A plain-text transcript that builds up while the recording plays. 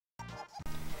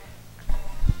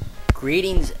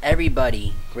Greetings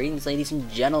everybody, greetings ladies and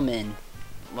gentlemen,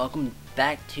 welcome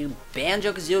back to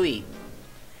Banjo Kazooie,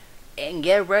 and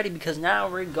get ready because now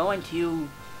we're going to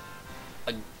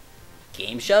a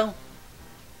game show?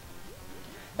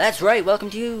 That's right,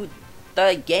 welcome to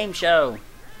the game show.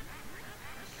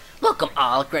 Welcome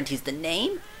all, Grunty's the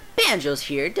name, Banjo's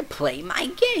here to play my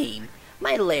game.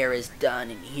 My lair is done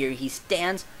and here he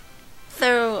stands,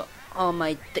 through all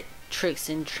my tricks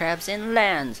and traps and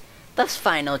lands. The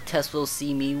final test will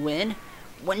see me win.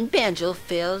 When Banjo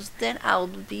fails, then I'll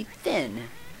be thin.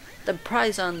 The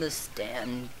prize on the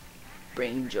stand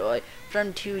bring joy,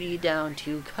 from Tootie down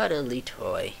to Cuddly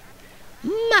Toy.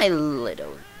 My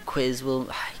little quiz will...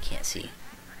 I can't see.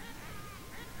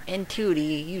 And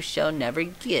Tootie you shall never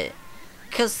get,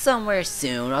 'cause somewhere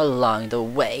soon along the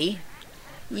way,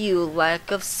 you lack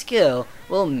of skill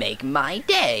will make my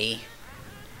day.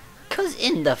 'Cause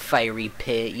in the fiery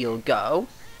pit you'll go,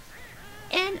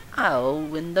 and I'll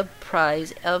win the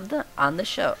prize on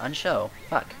show.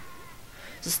 Fuck.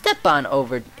 So step on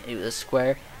over to the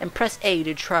square and press A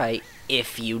to try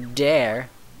if you dare.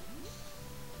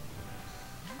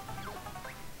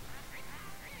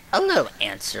 A little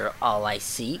answer all I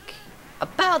seek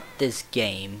about this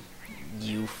game,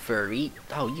 you furry.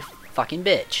 Oh, you fucking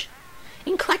bitch.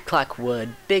 In Clack Clack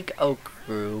Wood, Big Oak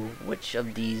grew. Which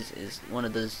of these is one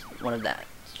of that?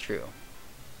 It's true.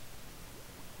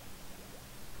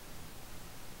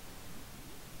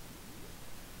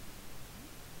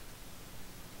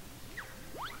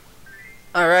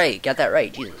 Alright, got that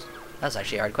right. Jesus. That's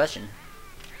actually a hard question.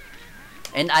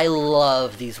 And I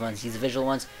love these ones, these visual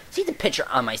ones. See the picture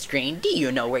on my screen? Do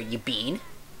you know where you been?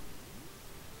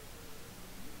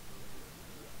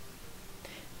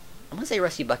 I'm gonna say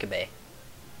Rusty Bucket Bay.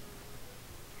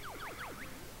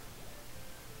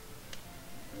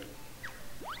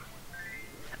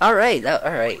 Alright,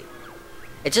 alright.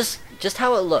 It's just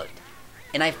how it looked.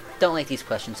 And I don't like these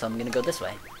questions, so I'm gonna go this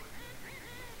way.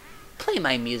 Play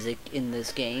my music in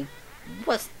this game.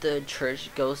 What's the church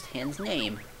ghost hand's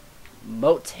name?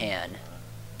 Motan.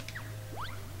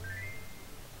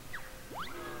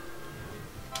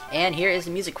 And here is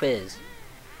the music quiz.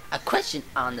 A question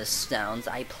on the sounds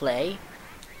I play.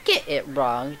 Get it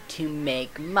wrong to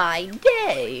make my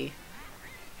day.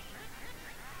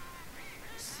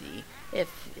 Let's see.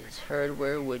 If it's heard,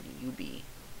 where would you be?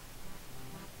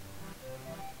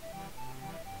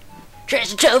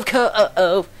 Treasure trove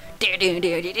cove. Do do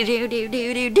do do do do do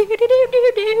do do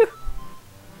do do.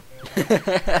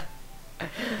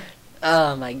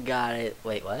 Oh my god!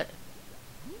 Wait, what?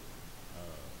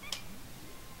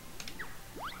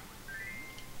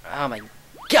 Oh my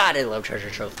god! I love Treasure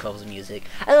Trove Cove's music.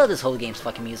 I love this whole game's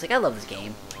fucking music. I love this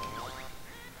game.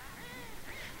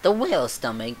 The whale's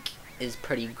stomach is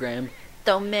pretty grim.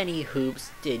 Though many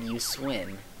hoops did you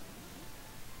swim?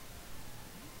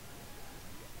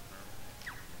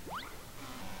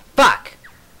 Fuck!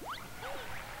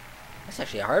 That's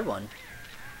actually a hard one.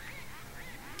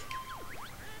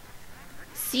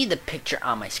 See the picture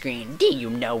on my screen. Do you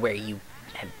know where you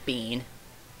have been?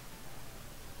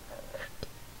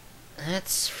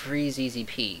 That's Freeze Easy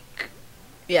Peak.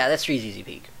 Yeah, that's Freeze Easy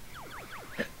Peak.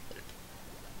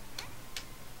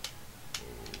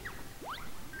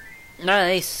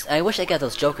 Nice. I wish I got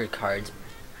those Joker cards.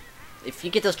 If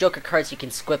you get those Joker cards, you can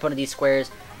skip one of these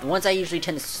squares. The ones I usually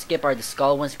tend to skip are the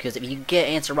skull ones, because if you get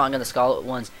answer wrong on the skull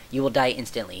ones, you will die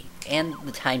instantly. And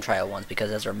the time trial ones, because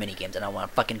those are mini games and I want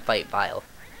to fucking fight Vile.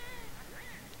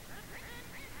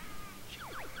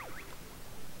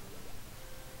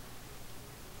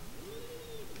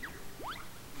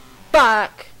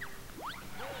 Fuck!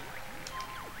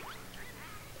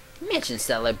 Mansion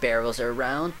cellar barrels are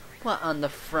round. What on the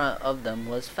front of them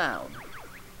was found?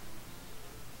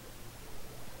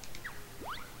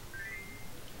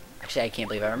 Actually, I can't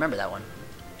believe I remember that one.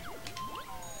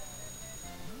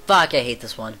 Fuck, I hate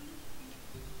this one.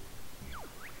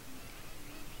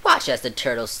 Watch as the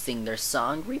turtles sing their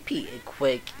song. Repeat it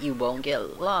quick, you won't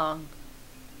get long.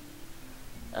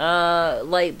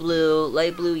 Light blue,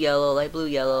 yellow, light blue,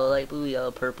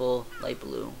 yellow, purple, light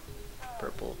blue,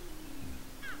 purple.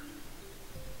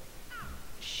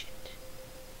 Shit.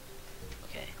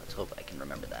 Okay, let's hope I can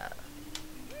remember that.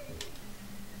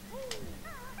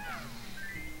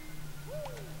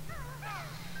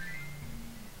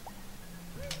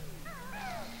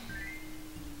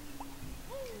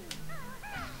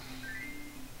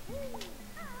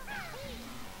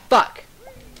 Fuck!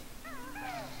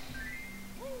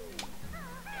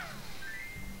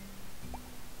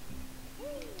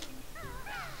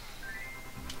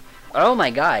 Oh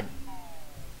my god.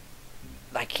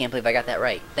 I can't believe I got that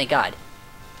right. Thank God.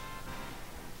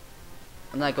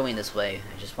 I'm not going this way.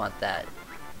 I just want that.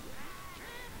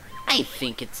 I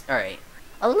think it's alright.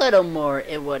 A little more,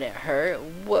 it wouldn't hurt.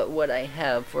 What would I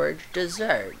have for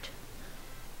dessert?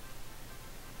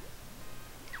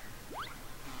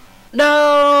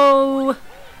 No!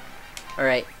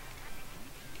 Alright.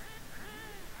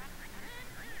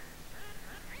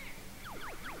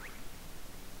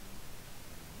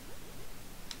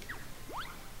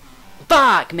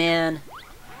 Fuck, man!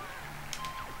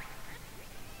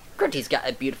 Grunty's got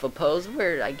a beautiful pose.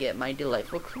 Where did I get my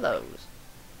delightful clothes?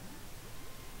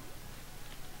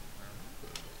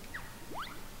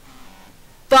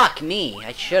 Fuck me!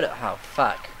 I should've. Oh,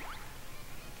 fuck.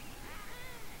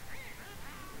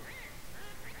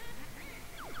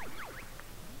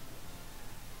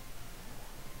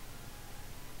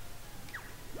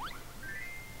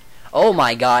 Oh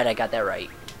my god, I got that right.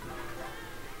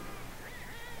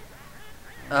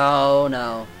 Oh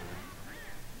no.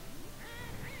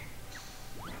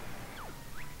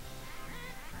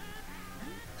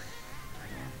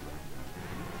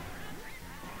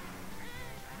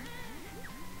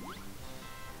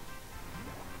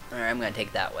 Alright, I'm gonna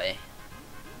take that way.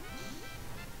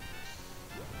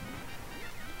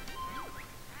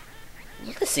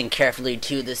 Listen carefully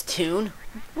to this tune.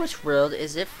 Which world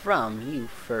is it from, you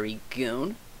furry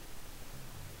goon?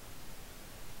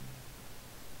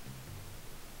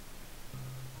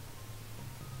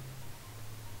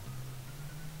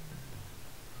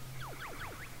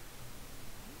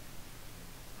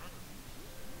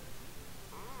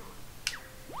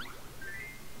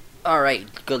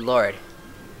 Alright, good lord.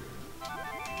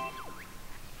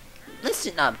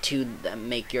 Listen up to them,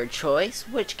 make your choice.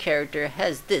 Which character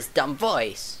has this dumb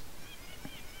voice?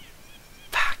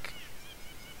 Fuck.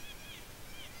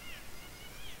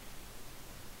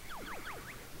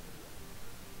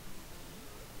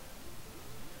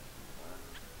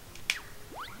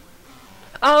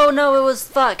 Oh no, it was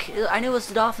fuck. I knew it was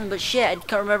the dolphin, but shit, I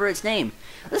can't remember its name.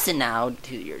 Listen now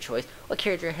to your choice. What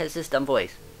character has this dumb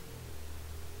voice?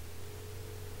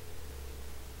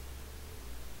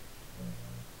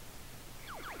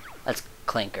 That's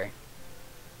Clanker.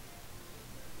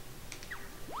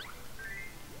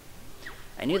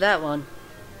 I knew that one.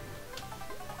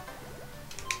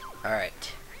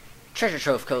 Alright. Treasure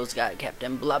Trove Co's got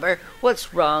Captain Blubber.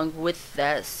 What's wrong with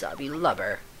that sobby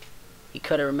lubber? He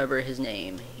couldn't remember his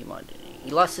name.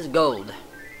 He lost his gold.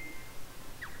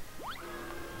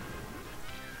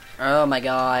 Oh my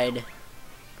god.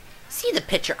 See the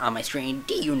picture on my screen.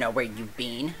 Do you know where you've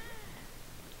been?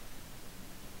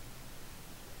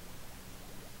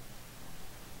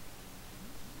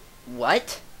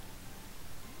 What?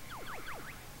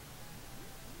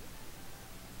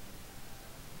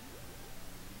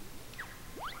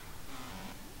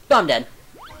 Oh, I'm dead.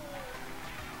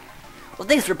 Well,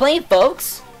 thanks for playing,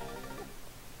 folks.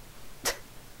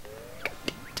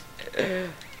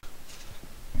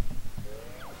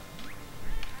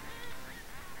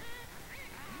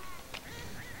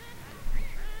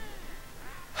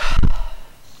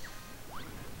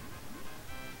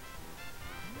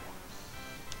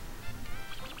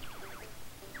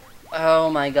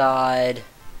 Oh my god.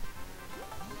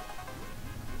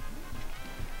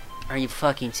 Are you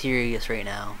fucking serious right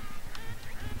now?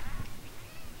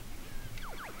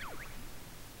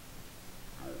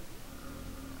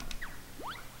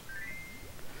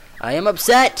 I am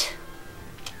upset!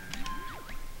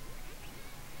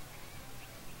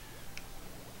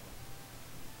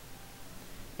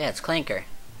 Yeah, it's Clanker.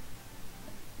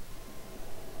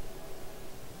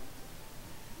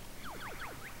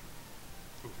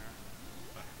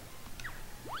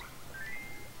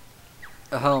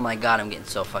 Oh my god, I'm getting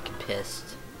so fucking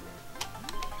pissed.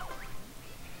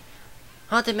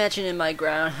 Haunted mansion in my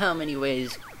ground, how many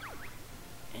ways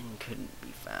and couldn't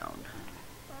be found?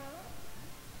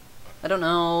 I don't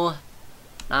know.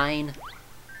 9.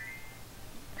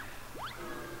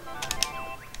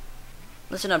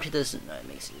 Listen up to this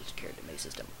character make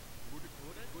system.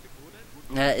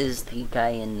 That is the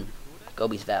guy in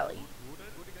Gobi's Valley.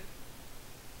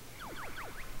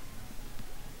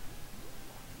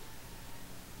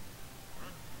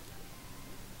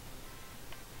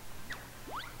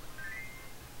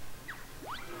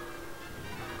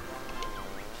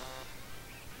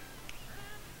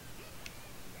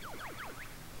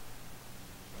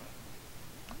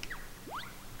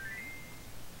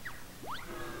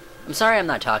 I'm sorry I'm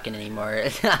not talking anymore.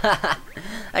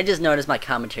 I just noticed my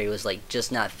commentary was like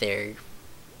just not there.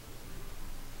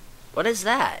 What is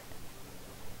that?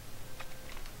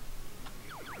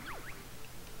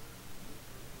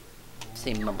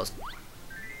 See mumbles.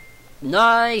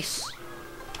 Nice!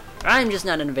 I'm just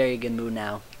not in a very good mood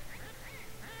now.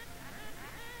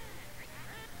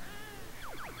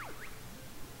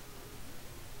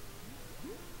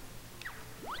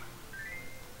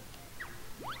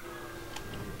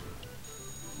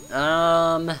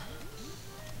 Yeah,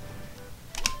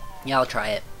 I'll try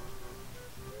it.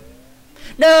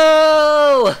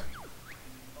 No!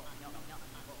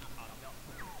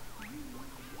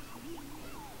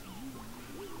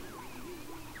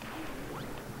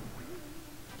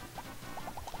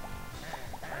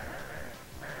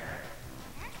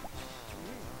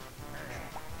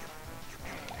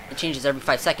 It changes every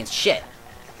 5 seconds. Shit.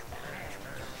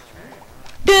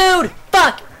 Dude!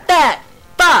 Fuck that!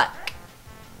 Fuck!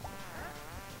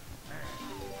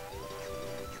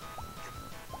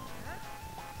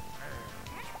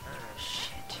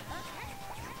 Shit.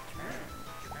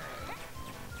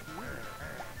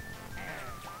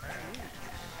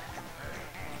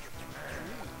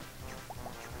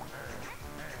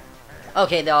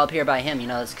 Okay, they all appear by him, you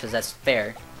know, that's because that's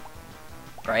fair.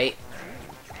 Right?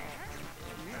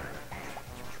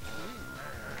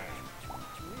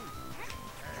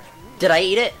 Did I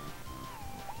eat it?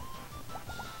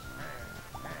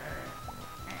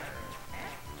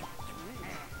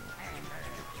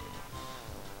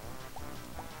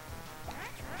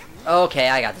 Okay,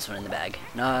 I got this one in the bag.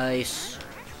 Nice.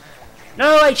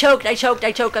 No, I choked, I choked,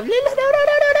 I choked. No, no, no, no,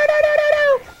 no, no, no, no,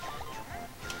 no.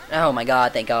 Oh my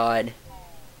god, thank god.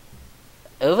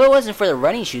 If it wasn't for the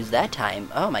running shoes that time,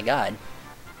 oh my god.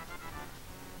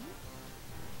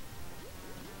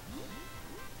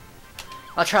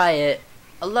 I'll try it.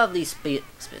 A lovely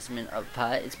specimen of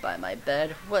pie is by my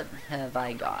bed. What have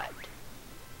I got?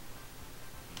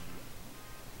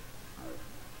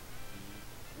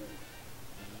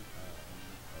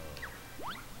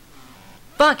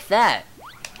 Fuck that!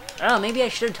 Oh, maybe I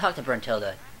should have talked to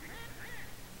Bruntilda.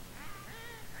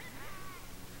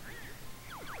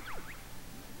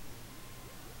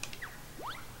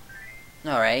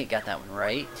 Alright, got that one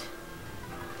right.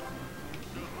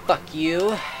 Fuck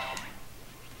you.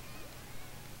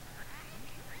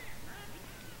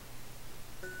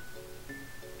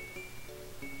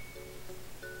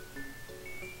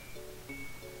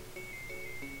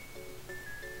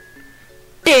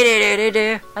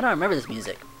 I don't remember this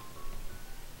music.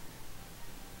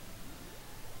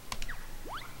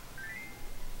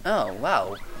 Oh,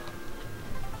 wow.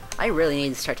 I really need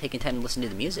to start taking time to listen to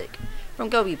the music. From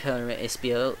Gobi Pilgrim, it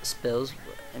spills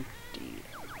empty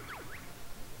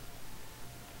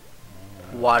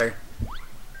water.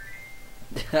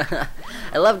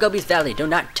 I love Gobi's Valley. Do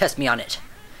not test me on it.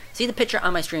 See the picture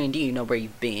on my screen. Do you know where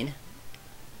you've been?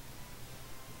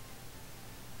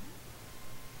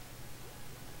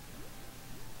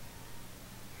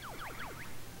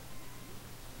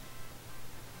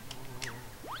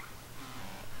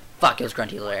 Fuck, it was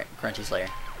Grunty's lair.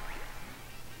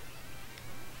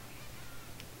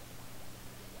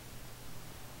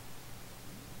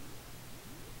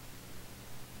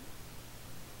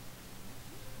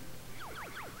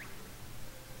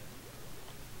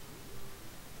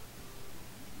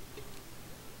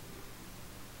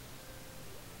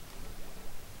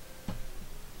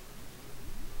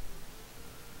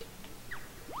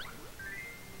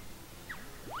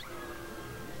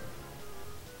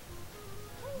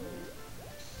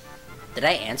 Did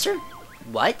I answer?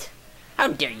 What? How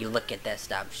dare you look at that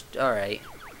stuff? Alright.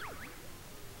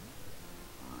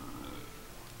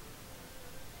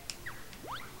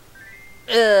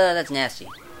 That's nasty.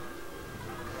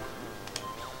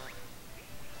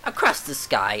 Across the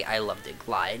sky, I love to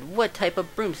glide. What type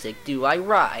of broomstick do I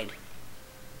ride?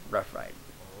 Rough Ride.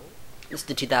 This is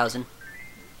the 2000.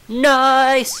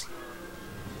 Nice!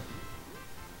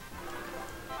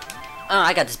 Oh,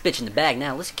 I got this bitch in the bag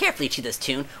now. Listen carefully to this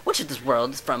tune. Which of this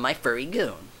world is from my furry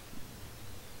goon?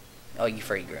 Oh, you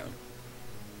furry goon.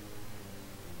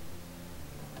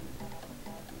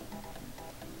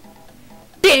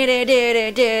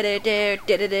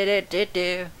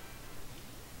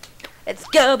 It's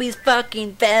Gobi's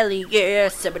fucking valley, yeah.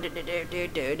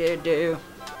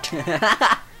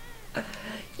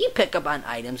 You pick up on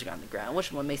items on the ground.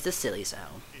 Which one makes this silly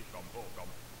sound?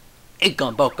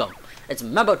 Ikum bokum. It's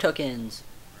Mumbo tokens.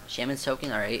 Shaman's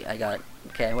token? Alright, I got it.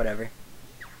 Okay, whatever.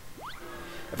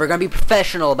 If we're gonna be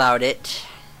professional about it.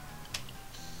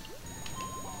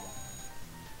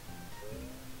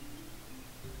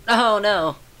 Oh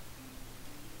no.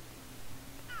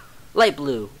 Light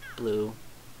blue. Blue.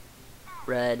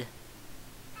 Red.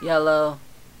 Yellow.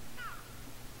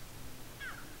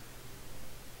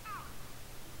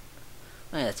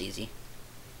 Oh, yeah, that's easy.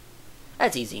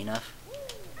 That's easy enough.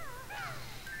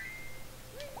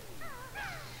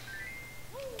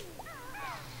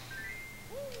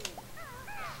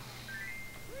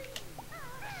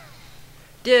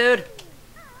 Dude!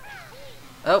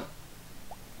 Oh.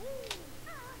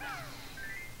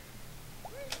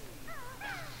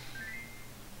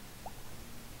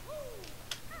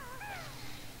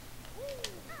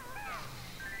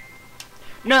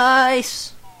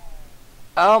 Nice!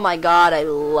 Oh my god, I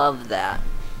love that.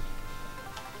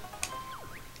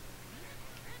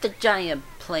 The giant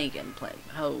plankton plank.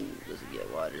 How does it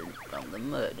get water from the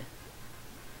mud?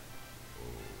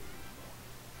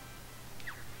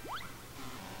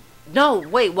 No,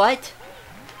 wait, what?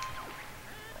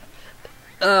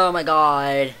 Oh my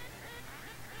god.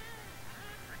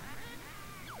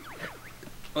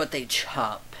 What they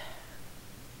chop.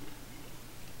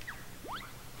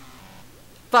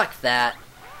 Fuck that.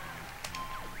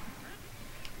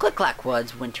 Click-clack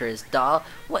woods, winter is dull.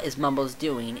 What is Mumbles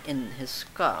doing in his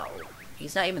skull?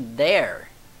 He's not even there.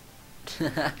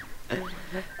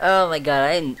 Oh my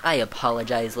god, I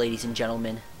apologize, ladies and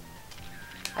gentlemen.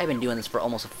 I've been doing this for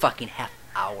almost a fucking half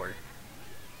hour.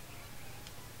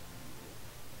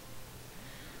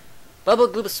 Bubble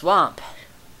Gloop Swamp.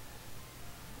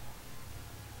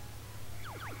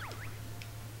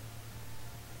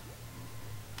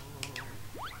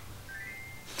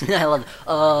 I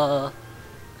love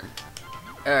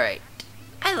Alright.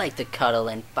 I like to cuddle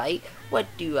and fight. What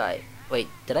do I... Wait,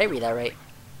 did I read that right?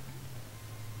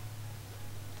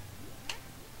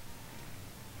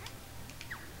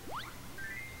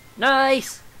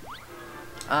 Nice!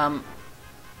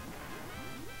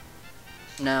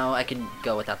 No, I could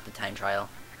go without the time trial.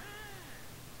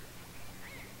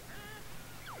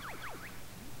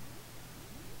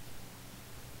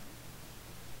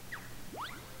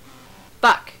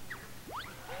 Fuck!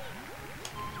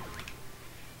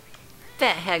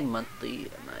 Fat Hag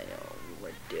Monthly,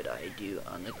 what did I do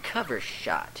on the cover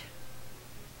shot?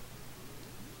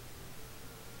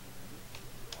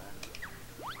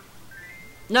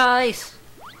 Nice!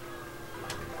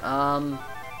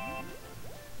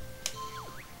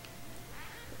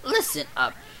 Listen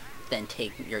up, then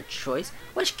take your choice.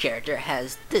 Which character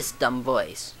has this dumb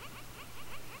voice?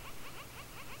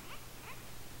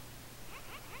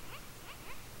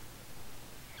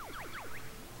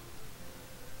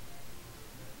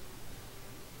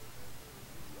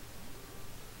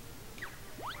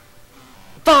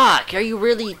 Fuck! Are you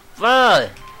really...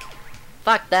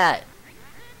 Fuck that.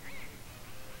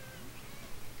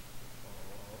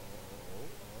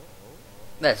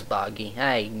 That's Boggy.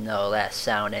 I know that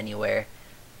sound anywhere.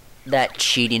 That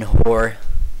cheating whore.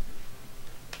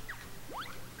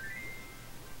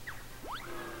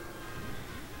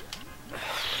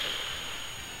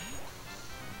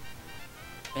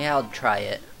 Yeah, I'll try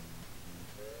it.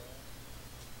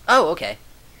 Oh, okay.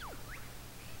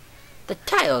 The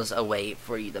tile's away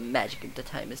for you. The magic of the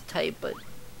time is tight, but...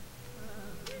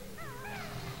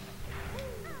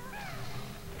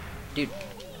 Dude,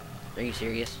 are you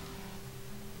serious?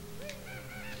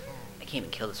 I can't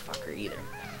even kill this fucker either.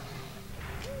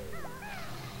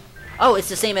 Oh, it's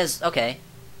the same as... Okay.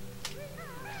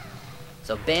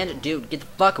 So, Bandit... Dude, get the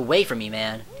fuck away from me,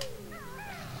 man.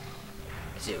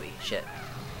 Kazooie. Shit.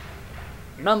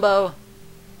 Mumbo.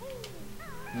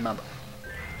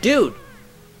 Dude!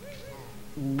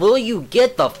 Will you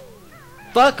get the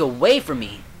fuck away from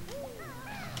me?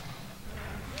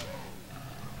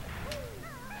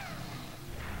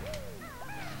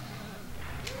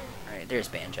 Alright, there's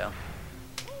Banjo.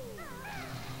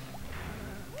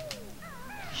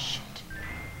 Shit.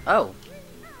 Oh.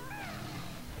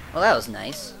 Well, that was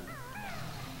nice.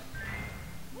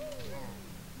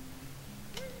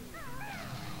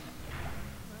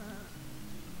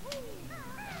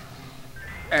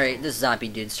 Alright, this zombie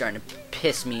dude's starting to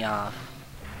piss me off.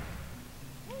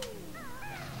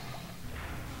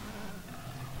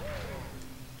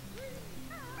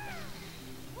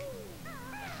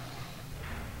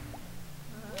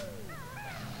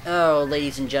 Oh,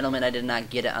 ladies and gentlemen, I did not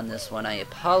get it on this one. I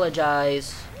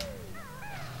apologize.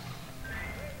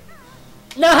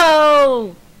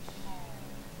 No!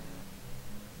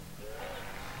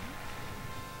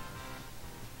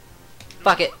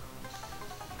 Fuck it.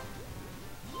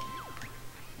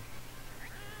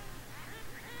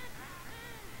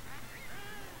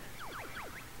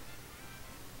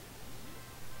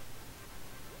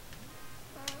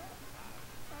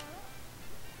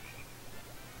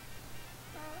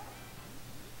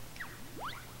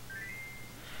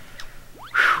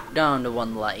 Down to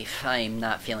one life. I am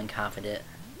not feeling confident.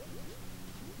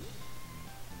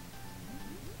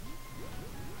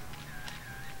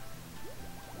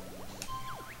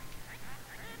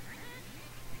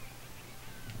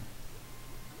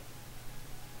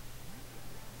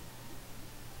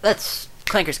 That's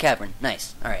Clanker's Cavern.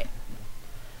 Nice. Alright.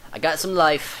 I got some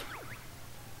life.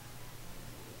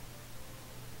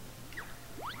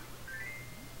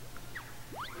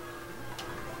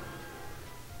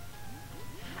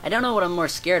 I don't know what I'm more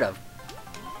scared of.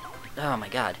 Oh my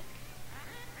god.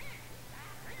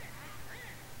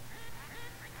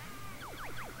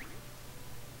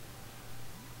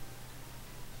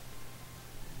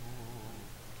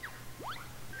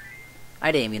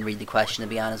 I didn't even read the question, to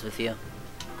be honest with you.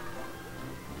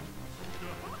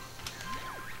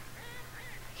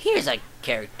 Here's a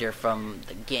character from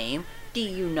the game. Do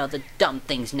you know the dumb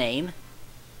thing's name?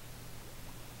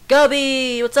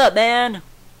 Gubby! What's up, man?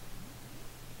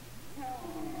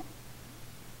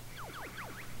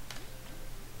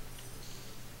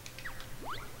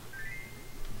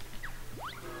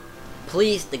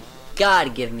 Please, to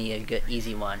God, give me a good,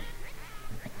 easy one.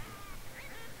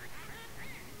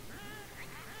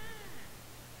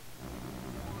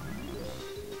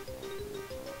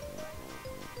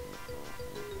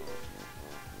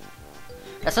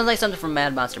 That sounds like something from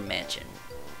Mad Monster Mansion.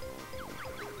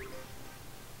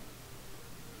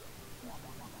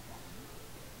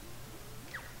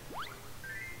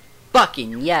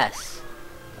 Fucking yes!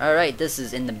 Alright, this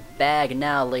is in the bag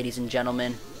now, ladies and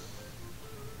gentlemen.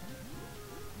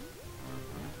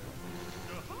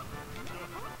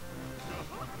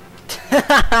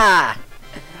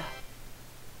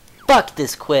 Fuck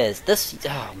this quiz. This,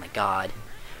 oh my god.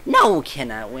 No one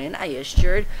cannot win, I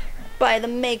assured. By the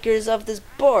makers of this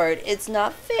board, it's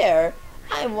not fair.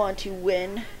 I want to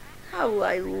win. How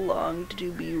I long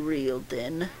to be reeled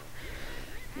in.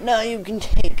 Now you can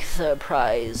take the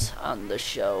prize on the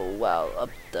show while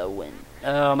up the wind.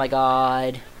 Oh my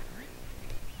god.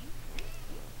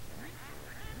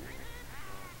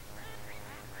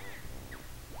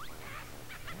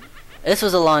 This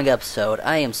was a long episode.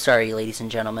 I am sorry, ladies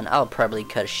and gentlemen. I'll probably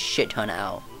cut a shit ton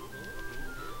out.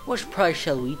 Which prize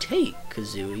shall we take,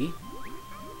 Kazooie?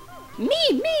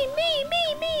 Me!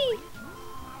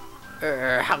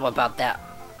 How about that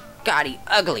gaudy,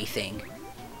 ugly thing?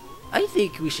 I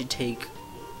think we should take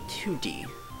 2D.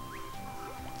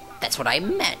 That's what I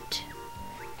meant.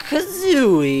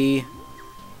 Kazooie!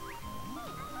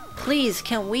 Please,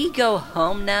 can we go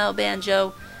home now,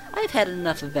 Banjo? I've had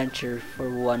enough adventure for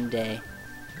one day.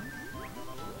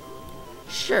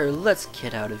 Sure, let's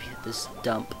get out of this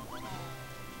dump.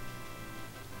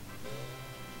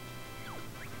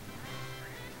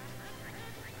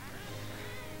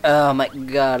 Oh my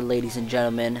god, ladies and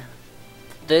gentlemen.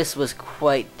 This was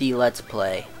quite the Let's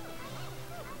Play.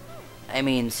 I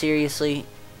mean, seriously?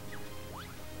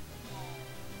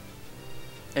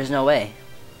 There's no way.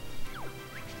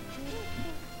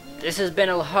 This has been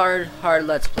a hard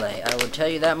Let's Play. I will tell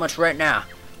you that much right now.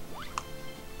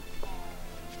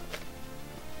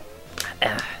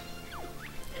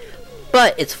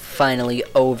 But it's finally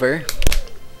over.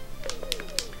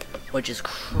 Which is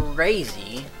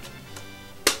crazy.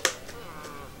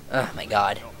 Oh my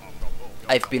god.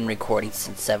 I've been recording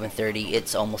since 7:30.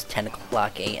 It's almost 10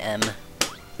 o'clock a.m.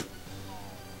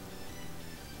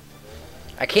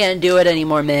 I can't do it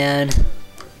anymore, man.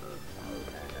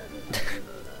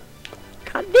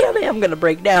 God damn it, I'm gonna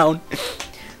break down.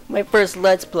 My first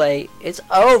Let's Play. It's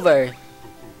over.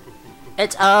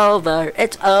 It's over.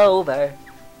 It's over.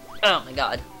 Oh my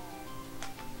god.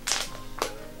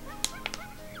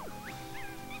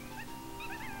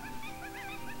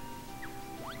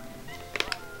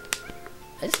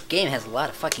 This game has a lot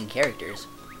of fucking characters.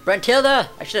 Brentilda,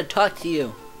 I should have talked to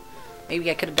you. Maybe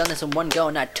I could have done this in one go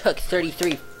and not took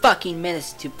 33 fucking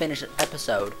minutes to finish an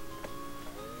episode.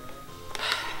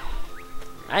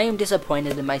 I am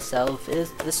disappointed in myself.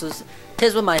 This was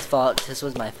my fault. This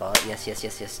was my fault.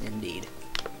 Yes, indeed.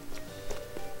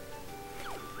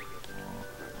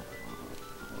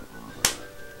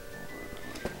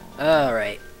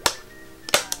 Alright.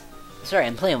 Sorry,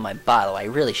 I'm playing with my bottle. I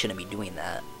really shouldn't be doing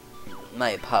that.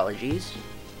 My apologies.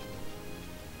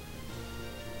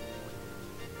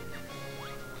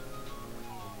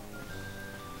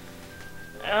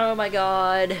 Oh my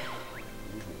god.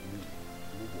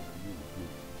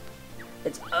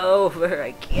 It's over.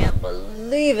 I can't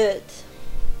believe it.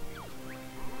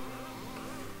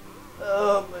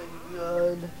 Oh my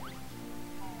god.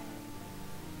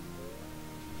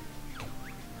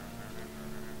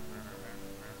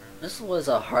 This was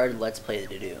a hard Let's Play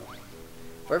to do.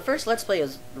 For a first Let's Play, it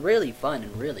was really fun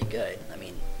and really good. I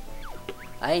mean,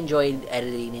 I enjoyed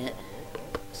editing it.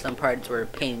 Some parts were a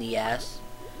pain in the ass.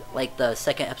 Like the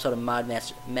second episode of Mad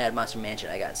Monster Mansion,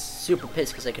 I got super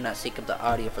pissed because I could not sync up the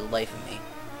audio for the life of me.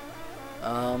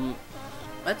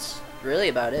 That's really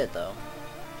about it, though.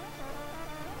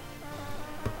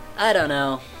 I don't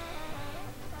know.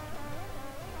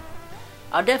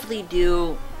 I'll definitely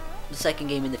do the second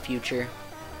game in the future.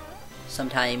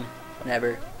 Sometime,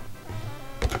 whenever.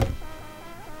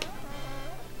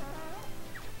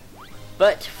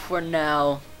 But for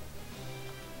now,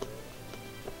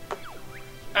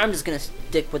 I'm just gonna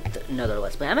stick with another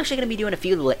Let's Play. I'm actually gonna be doing a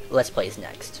few Let's Plays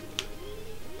next.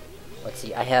 Let's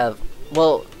see, I have,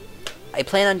 well, I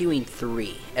plan on doing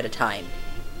 3 at a time.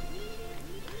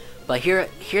 But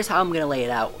here's how I'm gonna lay it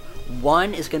out.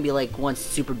 One is gonna be like one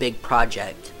super big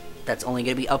project that's only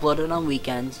gonna be uploaded on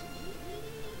weekends.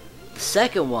 The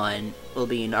second one will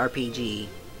be an RPG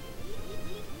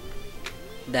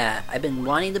that I've been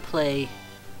wanting to play,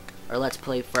 or let's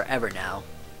play forever now,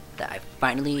 that I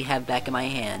finally have back in my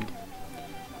hand.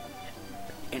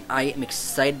 And I am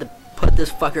excited to put this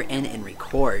fucker in and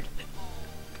record.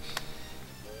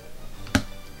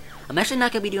 I'm actually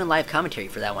not going to be doing live commentary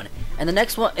for that one. And the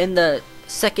next one, in the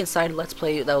second side Let's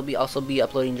Play that will be also be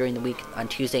uploading during the week on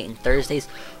Tuesday and Thursdays,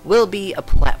 will be a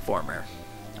platformer.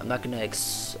 I'm not going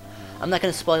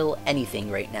to spoil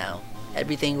anything right now.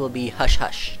 Everything will be hush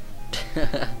hush.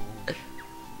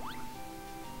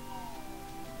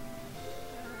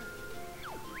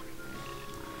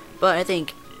 But I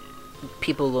think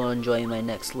people will enjoy my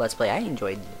next Let's Play. I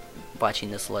enjoyed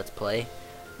watching this Let's Play.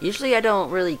 Usually I don't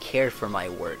really care for my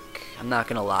work. I'm not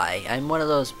gonna lie. I'm one of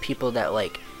those people that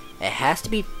like, it has to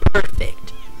be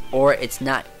perfect or it's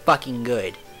not fucking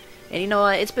good. And you know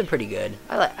what? It's been pretty good.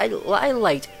 I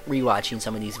liked rewatching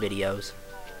some of these videos.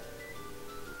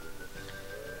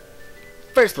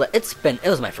 It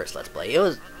was my first Let's Play.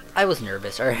 I was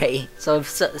nervous, alright? So if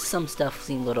some stuff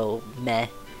seemed a little meh,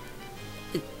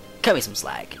 cut me some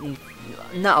slack.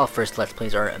 Not all first Let's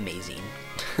Plays are amazing.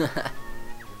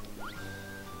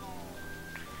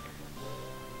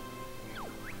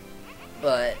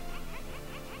 But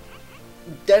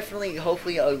definitely,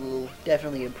 hopefully I will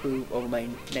definitely improve over my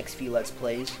next few Let's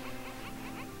Plays.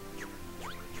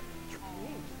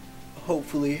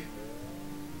 Hopefully.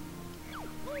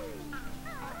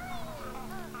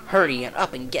 Hurry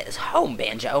up and get us home,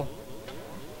 Banjo.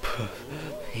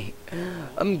 Hey,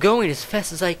 I'm going as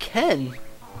fast as I can.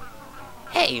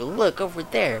 Hey, look over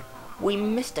there. We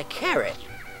missed a carrot.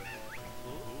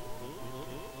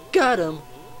 Got him.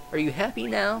 Are you happy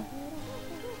now?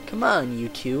 Come on, you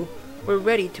two. We're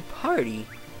ready to party.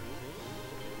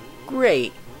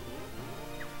 Great.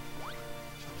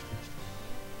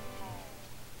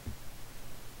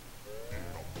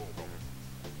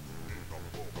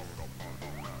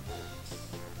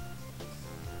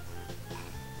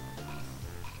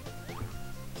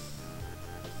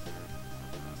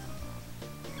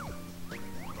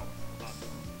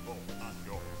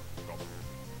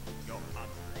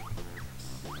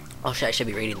 Oh shit, I should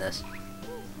be reading this.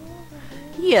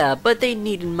 Yeah, but they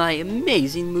needed my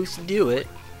amazing moves to do it.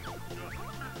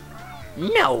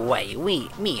 No way,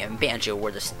 me and Banjo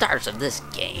were the stars of this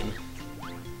game.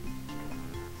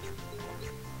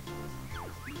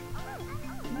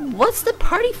 What's the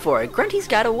party for? Grunty's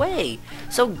got away.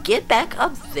 So get back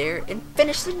up there and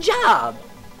finish the job.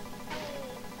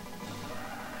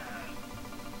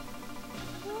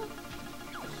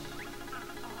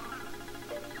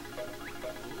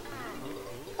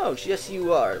 Oh, yes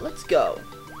you are. Let's go.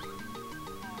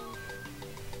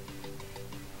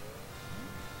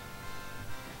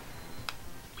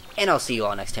 And I'll see you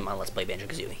all next time on Let's Play Banjo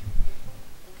Kazooie.